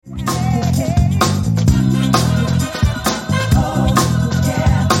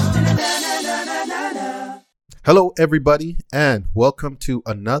Hello, everybody, and welcome to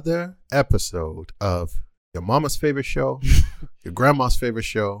another episode of your mama's favorite show, your grandma's favorite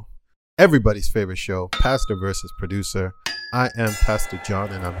show, everybody's favorite show, Pastor versus Producer. I am Pastor John,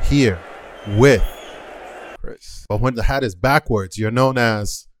 and I'm here with Chris. But when the hat is backwards, you're known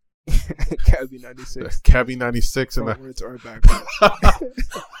as Cabby 96. Cabby 96. Frontwards or backwards.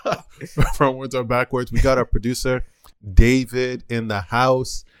 Frontwards or backwards. We got our producer, David, in the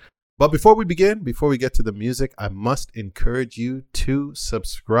house. But before we get to the music, I must encourage you to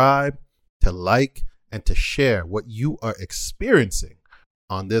subscribe, to like, and to share what you are experiencing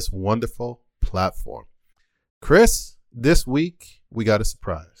on this wonderful platform. Chris, this week, we got a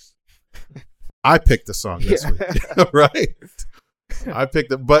surprise. I picked the song this week, right? I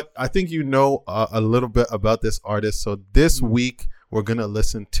picked it, but I think you know a little bit about this artist. So this week, we're going to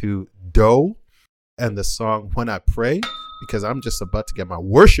listen to DOE and the song When I Pray, because I'm just about to get my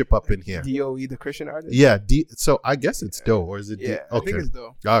worship up in here. DOE, the Christian artist? Yeah. So I guess it's DOE, or is it? Yeah, okay. I think it's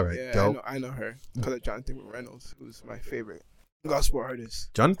DOE. All right, yeah, DOE. I know her because of Jonathan McReynolds, who's my favorite gospel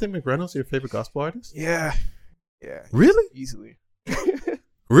artist. Jonathan McReynolds, your favorite gospel artist? Yeah. Really? Easily.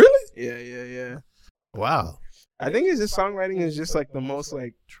 Really? Yeah. Wow. I think his songwriting is just like the most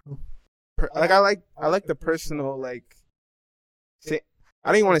like true. I like the personal like. I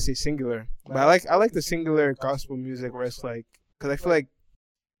don't even want to say singular, but I like the singular gospel music where it's like, because I feel like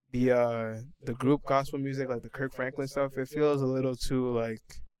the group gospel music, like the Kirk Franklin stuff, it feels a little too like,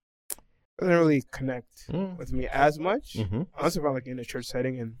 doesn't really connect with me as much. Unless if I'm like in a church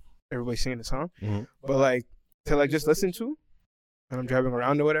setting and everybody's singing the song, but like to like just listen to, and I'm driving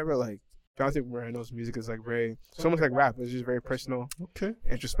around or whatever, like Jonathan McReynolds' music is like very, so much like rap. It's just very personal,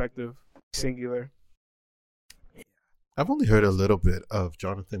 introspective, singular. I've only heard a little bit of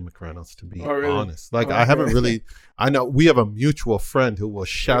Jonathan McReynolds, to be really? honest. Like, I haven't really, I know we have a mutual friend who will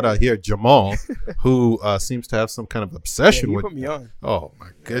shout out here, Jamal, who seems to have some kind of obsession with. Put me on. Oh, my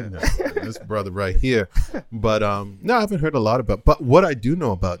goodness. This brother right here. But no, I haven't heard a lot about, but what I do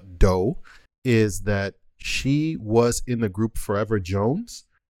know about DOE is that she was in the group Forever Jones.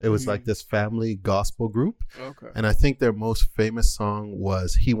 It was like this family gospel group. Okay. And I think their most famous song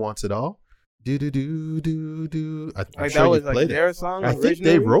was He Wants It All. Do. I'm like sure that was you like played their it. song. I think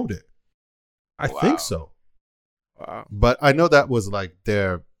they wrote it. I think so. Wow. But I know that was like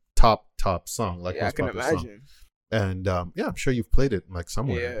their top song. Like, yeah, I can imagine. Song. And I'm sure you've played it like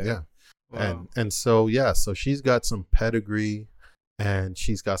somewhere. Yeah. Wow. And so so she's got some pedigree, and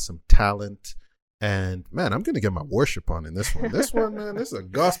she's got some talent. And man, I'm gonna get my worship on in this one. This one, man, this is a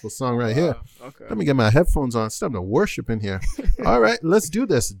gospel song right here. Okay. Let me get my headphones on. It's time to worship in here. All right, let's do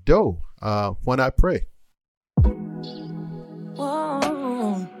this. DOE, When I Pray.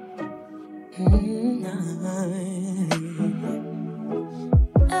 Whoa.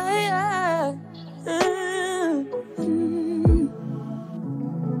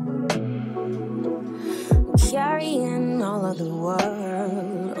 Carrying all of the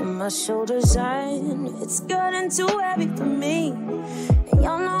world on my shoulders, and it's getting too heavy for me. And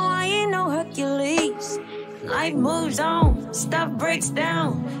y'all know I ain't no Hercules. Life moves on, stuff breaks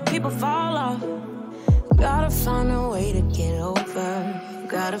down, people fall off. Gotta find a way to get over.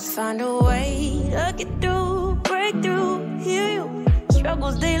 Gotta find a way to get through, break through, heal you.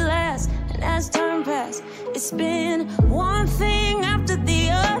 Struggles they last, and as time pass, it's been one thing after the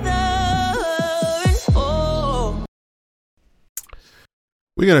other.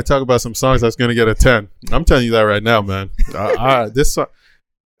 We're going to talk about some songs that's going to get a 10. I'm telling you that right now, man. This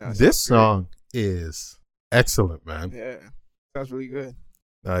song is excellent, man. Yeah, sounds really good.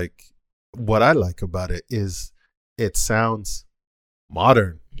 Like, what I like about it is it sounds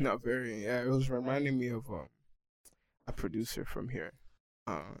modern. Not very. Yeah, it was reminding me of a producer from here.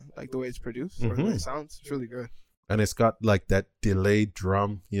 Like the way it's produced, or the way it sounds, it's really good. And it's got like that delayed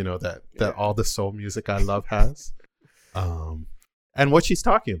drum, that all the soul music I love has. And what she's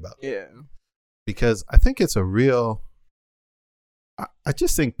talking about. Yeah. Because I think it's a real, I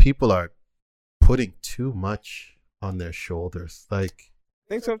just think people are putting too much on their shoulders. Like,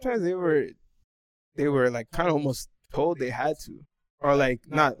 I think sometimes they were like kind of almost told they had to. Or like,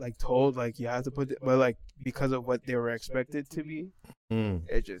 not like told like you have to put it, but like because of what they were expected to be.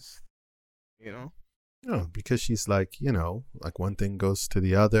 It just, No, because she's like, like one thing goes to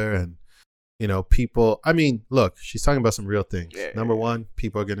the other, and people, I mean, look, she's talking about some real things. Number one,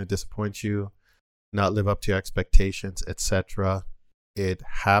 people are going to disappoint you, not live up to your expectations, etc. It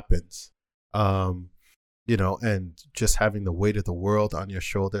happens. And just having the weight of the world on your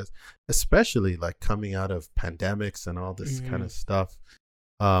shoulders, especially like coming out of pandemics and all this kind of stuff.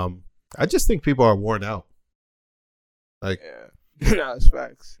 I just think people are worn out. Like, No, it's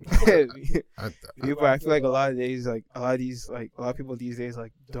facts. I People, I feel like a lot of people these days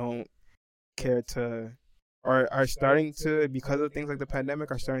like don't care to, or are starting to, because of things like the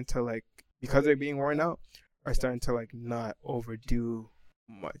pandemic, are starting to like, because they're being worn out, are starting to like not overdo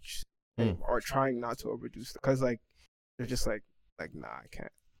much or trying not to overdo stuff, because like they're just like nah, I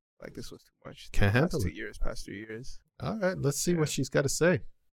can't, like this was too much. Can't handle past it. 2 years, past 3 years. All right, let's see what she's got to say.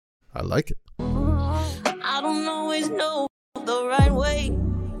 I like it. I don't always know the right way.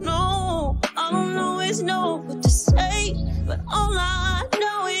 No, I don't always know what to say. But all I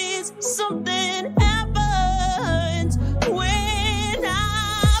know is something happens when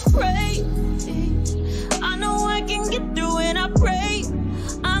I pray. I know I can get through when I pray.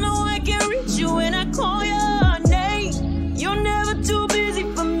 I know I can reach you when I call your name. You're never too busy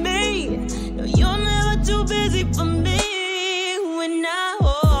for me. No, you're never too busy for me when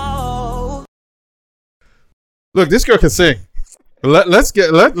I Look, this girl can sing. Let's get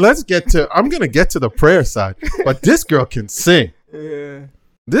to. I'm gonna get to the prayer side, but this girl can sing. Yeah.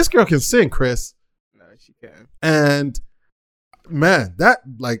 This girl can sing, Chris. No, she can. And man, that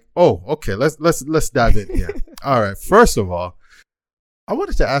like, oh, okay. Let's dive in here. All right. First of all, I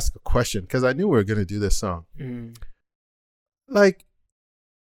wanted to ask a question because I knew we were gonna do this song. Like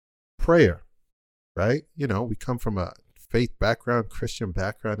prayer, right? You know, we come from a faith background, Christian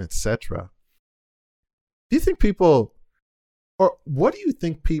background, etc. Do you think people, or what do you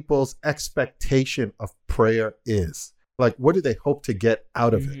think people's expectation of prayer is? Like, what do they hope to get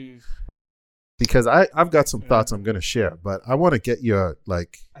out of it? Because I've got some thoughts I'm going to share, but I want to get your,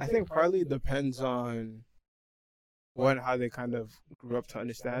 like... I think partly depends on what and how they kind of grew up to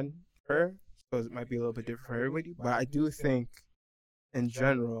understand prayer. So it might be a little bit different for everybody. But I do think, in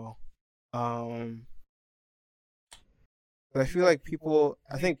general, I feel like people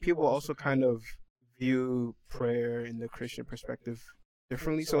also kind of view prayer in the Christian perspective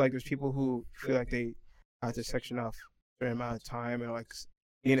differently. So like there's people who feel like they have to section off a certain amount of time and like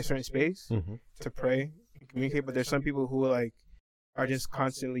be in a certain space to pray and communicate, but there's some people who like are just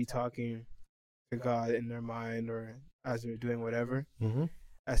constantly talking to God in their mind or as they're doing whatever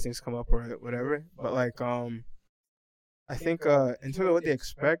as things come up or whatever. But like I think in terms of what they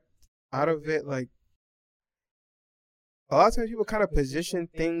expect out of it, like a lot of times people kind of position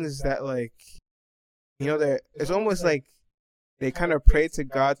things that like, you know, it's almost like they kind of pray to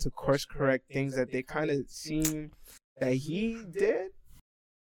God to course correct things that they kind of seem that He did.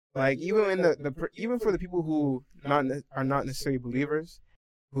 Like even in even for the people who are not necessarily believers,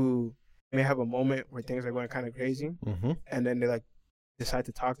 who may have a moment where things are going kind of crazy, and then they like decide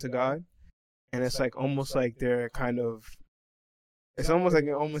to talk to God, and it's like almost like they're kind of, it's almost like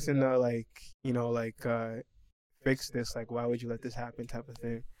almost in the like, you know, like fix this, like why would you let this happen type of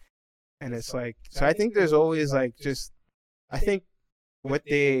thing. And it's like, so I think there's always like just, I think what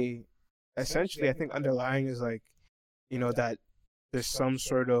they essentially, I think underlying is like, you know, that there's some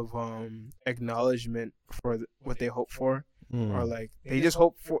sort of acknowledgement for what they hope for, or like they just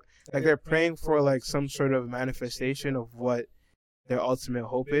hope for, like they're praying for like some sort of manifestation of what their ultimate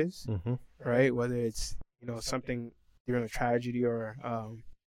hope is, right? Whether it's, you know, something during a tragedy or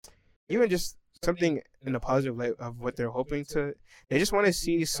even just something in a positive light of what they're hoping to. They just want to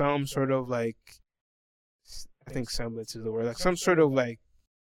see some sort of like, I think semblance is the word, like some sort of like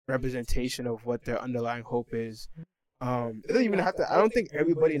representation of what their underlying hope is. It doesn't even have to, I don't think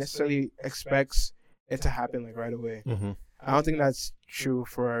everybody necessarily expects it to happen like right away. I don't think that's true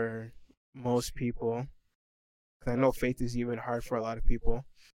for most people. I know faith is even hard for a lot of people,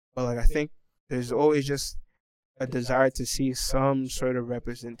 but like I think there's always just a desire to see some sort of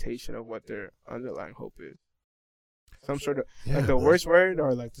representation of what their underlying hope is. Some sort of, like the worst word,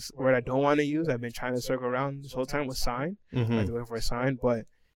 or like the word I don't want to use, I've been trying to circle around this whole time, was sign. Like looking for a sign, but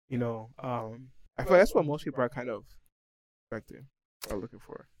you know, I feel like that's what most people are kind of expecting or looking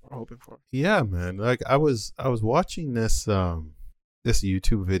for or hoping for. Yeah, man. Like I was watching this this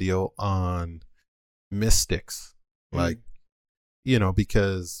YouTube video on mystics, like, you know,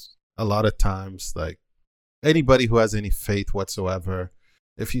 because a lot of times, like, anybody who has any faith whatsoever,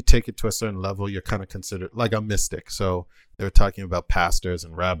 if you take it to a certain level, you're kind of considered like a mystic. So they were talking about pastors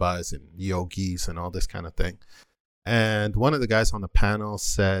and rabbis and yogis and all this kind of thing. And one of the guys on the panel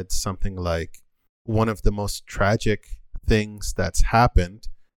said something like, one of the most tragic things that's happened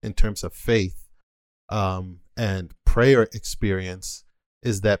in terms of faith and prayer experience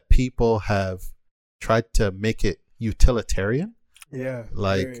is that people have tried to make it utilitarian. Yeah.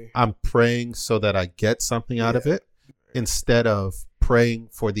 Like, I'm praying so that I get something out of it, instead of praying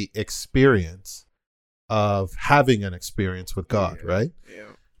for the experience of having an experience with God, right?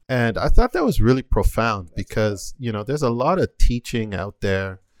 Yeah. And I thought that was really profound because, there's a lot of teaching out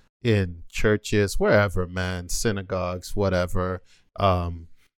there in churches, wherever, man, synagogues, whatever,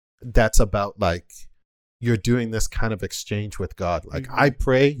 that's about like you're doing this kind of exchange with God. Like, I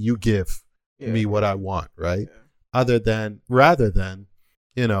pray, you give me what I want, right? Yeah. Rather than,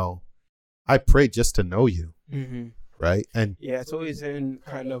 I pray just to know you, right? And it's always in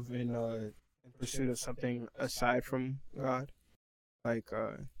pursuit of something aside from God, like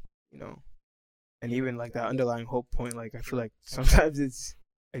and even like that underlying hope point. Like, I feel like sometimes it's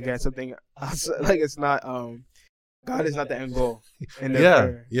again something outside, like it's not God is not the end goal. In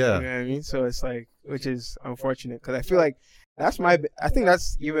prayer, you know what I mean? So it's like, which is unfortunate because I feel like I think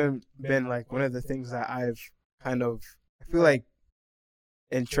that's even been like one of the things that I feel like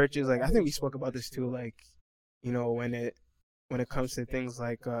in churches, like I think we spoke about this too, like, when it comes to things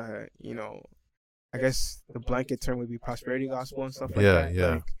like, I guess the blanket term would be prosperity gospel and stuff like that. Yeah.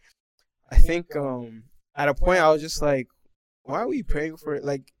 Like, I think at a point I was just like, why are we praying for it?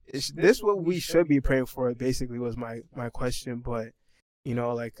 Like, is this what we should be praying for? Basically was my question. But,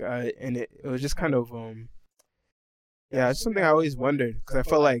 and it was just kind of, it's something I always wondered because I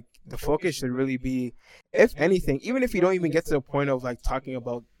felt like the focus should really be, if anything, even if you don't even get to the point of like talking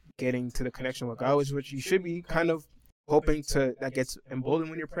about getting to the connection with God, which you should be kind of hoping to, that gets emboldened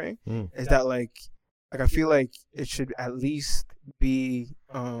when you're praying, is that like I feel like it should at least be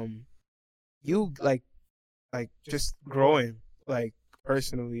you like just growing like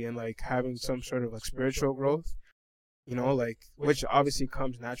personally and like having some sort of like spiritual growth, like which obviously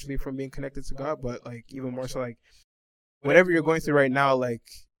comes naturally from being connected to God, but like even more so like whatever you're going through right now, like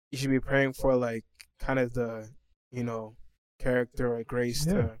you should be praying for like kind of the character or grace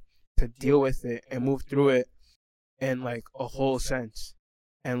to deal with it and move through it in like a whole sense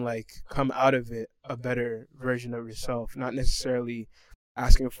and like come out of it a better version of yourself, not necessarily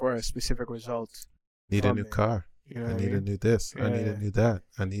asking for a specific result. Need a new car. I need a new this. Yeah. I need a new that.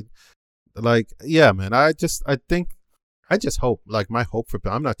 I need, like, man. I just hope, like, my hope for,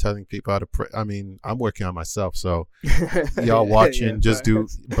 I'm not telling people how to pray. I mean, I'm working on myself, so y'all watching, just do.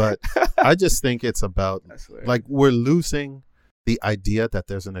 But I just think it's about, like, we're losing the idea that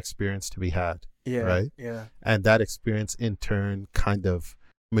there's an experience to be had. Yeah. Right. Yeah. And that experience in turn kind of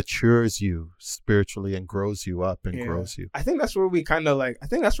matures you spiritually and grows you up and grows you. I think that's where we kind of like, I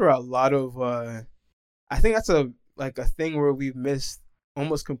think that's where a lot of, I think that's a thing where we've missed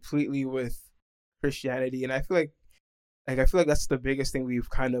almost completely with Christianity. And I feel like that's the biggest thing we've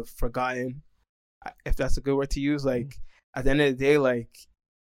kind of forgotten, if that's a good word to use. Like, at the end of the day, like,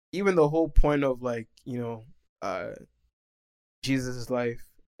 even the whole point of like, Jesus' life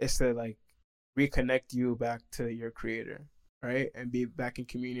is to like reconnect you back to your creator, right? And be back in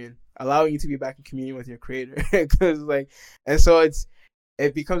communion, allowing you to be back in communion with your creator. Because like, and so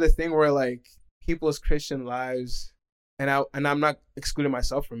it becomes a thing where like people's Christian lives, and I'm not excluding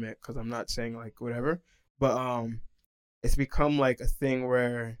myself from it because I'm not saying like whatever, but it's become like a thing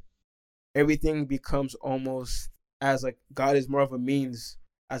where everything becomes almost as like God is more of a means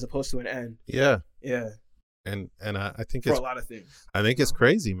as opposed to an end. Yeah. And I think for it's a lot of things. I think it's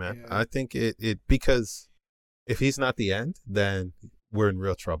crazy, man. Yeah. I think it because if he's not the end, then we're in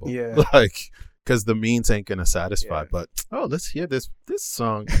real trouble. Yeah. Like, because the means ain't gonna satisfy. Yeah. But let's hear this. This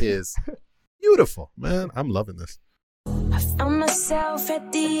song is beautiful, man. I'm loving this. I found myself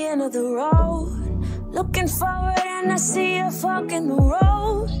at the end of the road, looking forward and I see a fork in the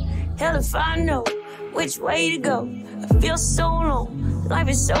road. Hell if I know which way to go. I feel so alone. Life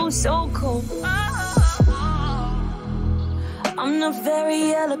is so cold. I'm not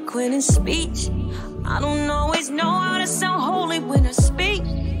very eloquent in speech. I don't always know how to sound holy when I speak.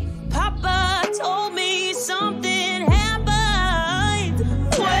 Papa told me something happened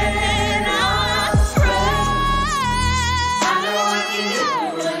when I pray. I know I can get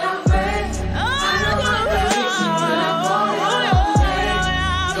through when I pray. I know I can get through when I pray.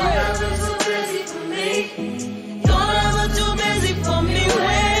 You're never too busy for me. You're never too busy for me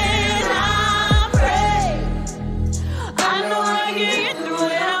when I pray. I know I can get through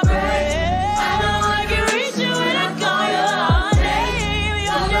when I pray. I know I can reach you when I call your name.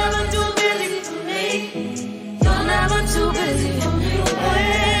 You're never too busy for me. You're never too busy for me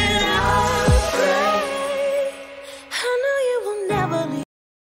when I pray. I know you will never leave.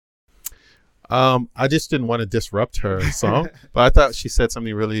 I just didn't want to disrupt her song, but I thought she said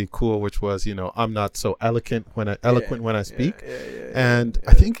something really cool, which was, I'm not so eloquent when I speak. And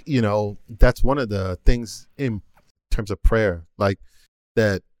I think, that's one of the things in terms of prayer, like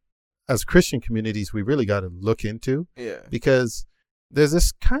that as Christian communities, we really got to look into, because there's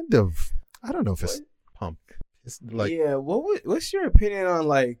this kind of, I don't know if it's It's like, yeah. What's your opinion on,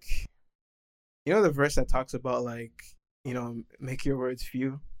 like, you know, the verse that talks about, like, you know, make your words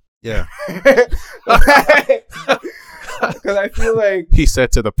few? yeah. Because I feel like He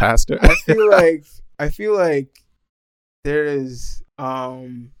said to the pastor. I feel like there is,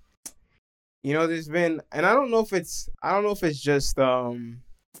 you know, there's been, and I don't know if it's just certain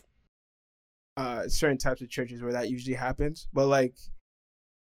types of churches where that usually happens, but, like,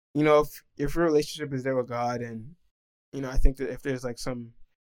 you know, if your relationship is there with God, and, you know, I think that if there's, like, some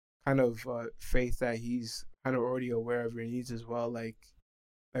kind of faith that He's kind of already aware of your needs as well, like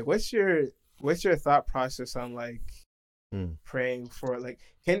what's your thought process on, like, praying for, like,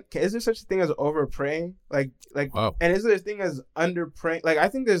 is there such a thing as over praying, like wow. and is there a thing as under praying? Like, I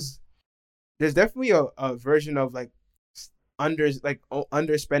think there's definitely a version of, like, under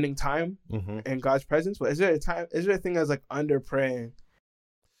spending time in God's presence, but is there a thing as, like, under praying,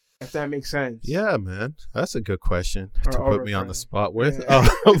 if that makes sense? Yeah, man, that's a good question Or to put me on praying. the spot with. Yeah.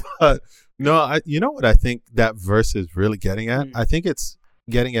 But no, you know what I think that verse is really getting at? I think it's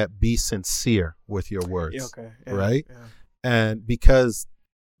getting at be sincere with your words, Yeah, okay. Yeah, right? yeah. And because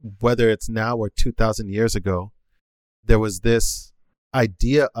whether it's now or 2,000 years ago, there was this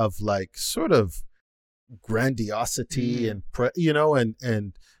idea of, like, sort of grandiosity and you know,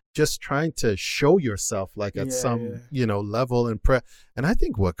 and just trying to show yourself, like, at some you know, level in prayer. And I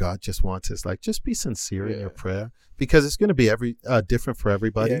think what God just wants is, like, just be sincere in your prayer, because it's going to be different for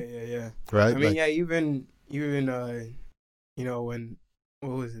everybody. Yeah. Right. I mean, like, yeah, even you know, when,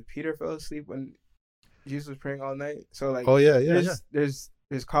 what was it, Peter fell asleep when Jesus was praying all night. So, like, oh yeah. There's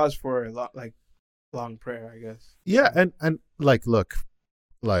cause for a lot, like, long prayer, I guess. Yeah, and like, look,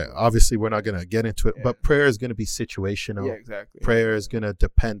 like, obviously we're not going to get into it, but prayer is going to be situational. Yeah, exactly. Prayer is going to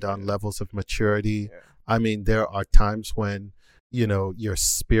depend on levels of maturity. Yeah. I mean, there are times when, you know, your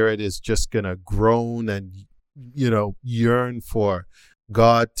spirit is just going to groan and, you know, yearn for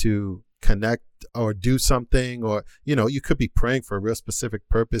God to connect or do something, or, you know, you could be praying for a real specific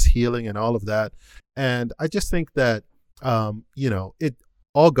purpose, healing and all of that. And I just think that, you know,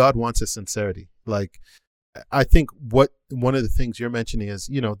 all God wants is sincerity. Like, I think one of the things you're mentioning is,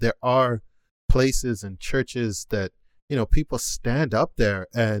 you know, there are places and churches that, you know, people stand up there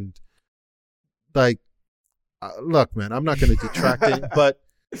and, like, look, man, I'm not going to detract it, but,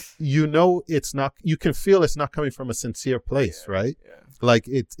 you know, it's not, you can feel it's not coming from a sincere place, right? Yeah. Like,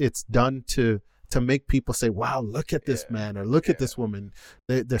 it's done to make people say, wow, look at this man, or look at this woman.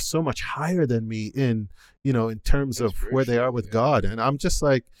 They're so much higher than me in, you know, in terms of where they are with God. And I'm just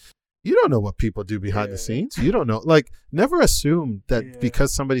like, you don't know what people do behind the scenes. You don't know. Like, never assume that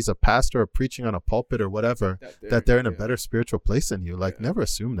because somebody's a pastor or preaching on a pulpit or whatever, that they're in a better spiritual place than you. Like, never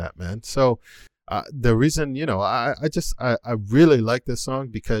assume that, man. So the reason, you know, I really like this song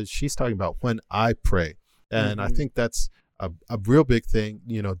because she's talking about when I pray. And I think that's a real big thing.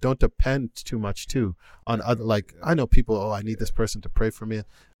 You know, don't depend too much too on other, like, I know people, I need this person to pray for me.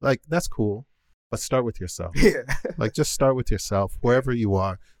 Like, that's cool. But start with yourself. Yeah. Like, just start with yourself, wherever you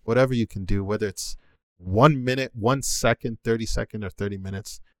are, whatever you can do, whether it's 1 minute, 1 second, 30 seconds, or 30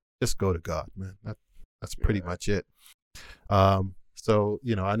 minutes, just go to God, man. That's pretty much it. So,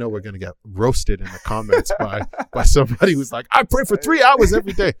 you know, I know we're going to get roasted in the comments by somebody who's like, I pray for 3 hours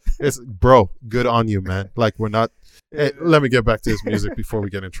every day. It's, bro, good on you, man. Like, we're not, hey, let me get back to this music before we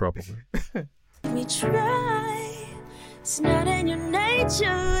get in trouble, man. Let me try. It's not in your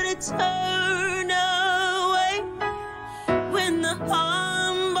nature to turn away when the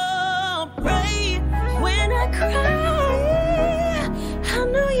humble pray. When I cry, I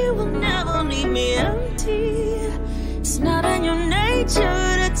know you will never leave me empty. It's not in your nature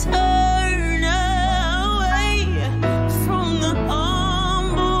to turn away from the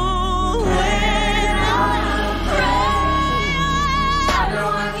humble. When I pray, I know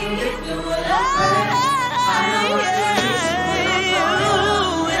I can get through what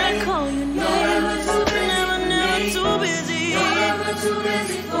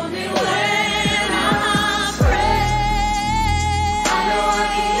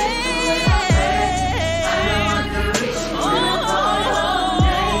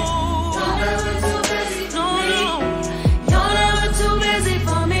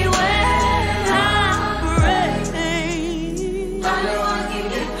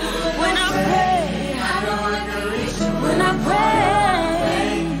when I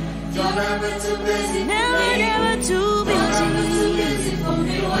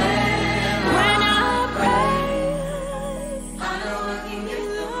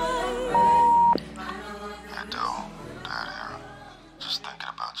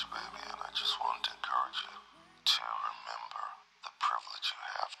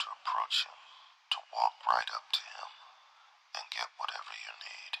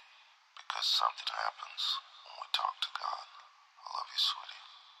because something happens when we talk to God. I love you,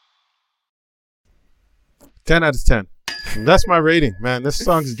 sweetie. 10 out of 10. That's my rating, man. This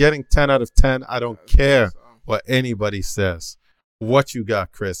song's getting 10 out of 10. I don't care what anybody says. What you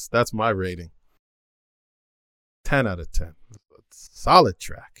got, Chris? That's my rating. 10 out of 10. Solid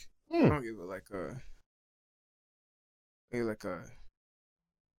track. I'll give it like a.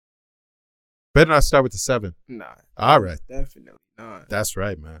 Better not start with the 7. Nah. All right. Definitely not. That's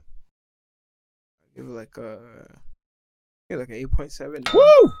right, man. I'll give it like a. Like an 8.7.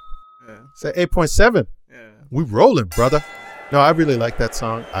 Woo! Yeah. Say 8.7. Yeah. We rolling, brother. No, I really like that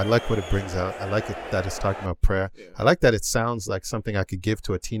song. I like what it brings out. I like it that it's talking about prayer. Yeah. I like that it sounds like something I could give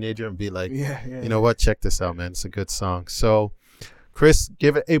to a teenager and be like, you know what? Check this out, man. It's a good song. So, Chris,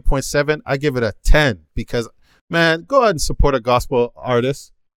 give it 8.7. I give it a 10 because, man, go ahead and support a gospel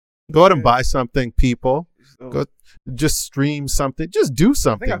artist. Go ahead and buy something, people. Go, just stream something. Just do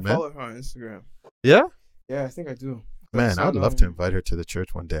something, I think I man. follow her on Instagram. Yeah? Yeah, I think I do. Man, I'd love to invite her to the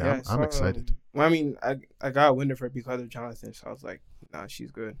church one day. Yeah, I'm excited. Well, I mean, I got wind of her because of Jonathan, so I was like, nah, she's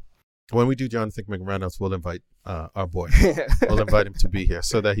good. When we do Jonathan McReynolds, we'll invite our boy. We'll invite him to be here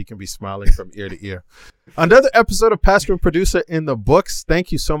so that he can be smiling from ear to ear. Another episode of Pastor and Producer in the books.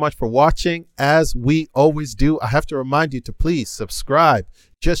 Thank you so much for watching. As we always do, I have to remind you to please subscribe.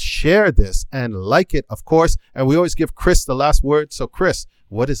 Just share this and like it, of course. And we always give Chris the last word. So, Chris,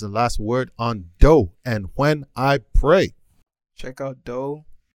 what is the last word on DOE and when I pray? Check out DOE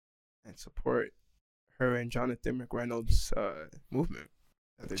and support her and Jonathan McReynolds' movement.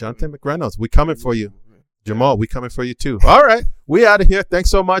 Jonathan McReynolds, we coming for you. Jamal, we coming for you too. All right, we out of here. Thanks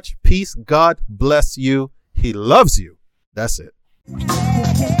so much. Peace. God bless you. He loves you. That's it.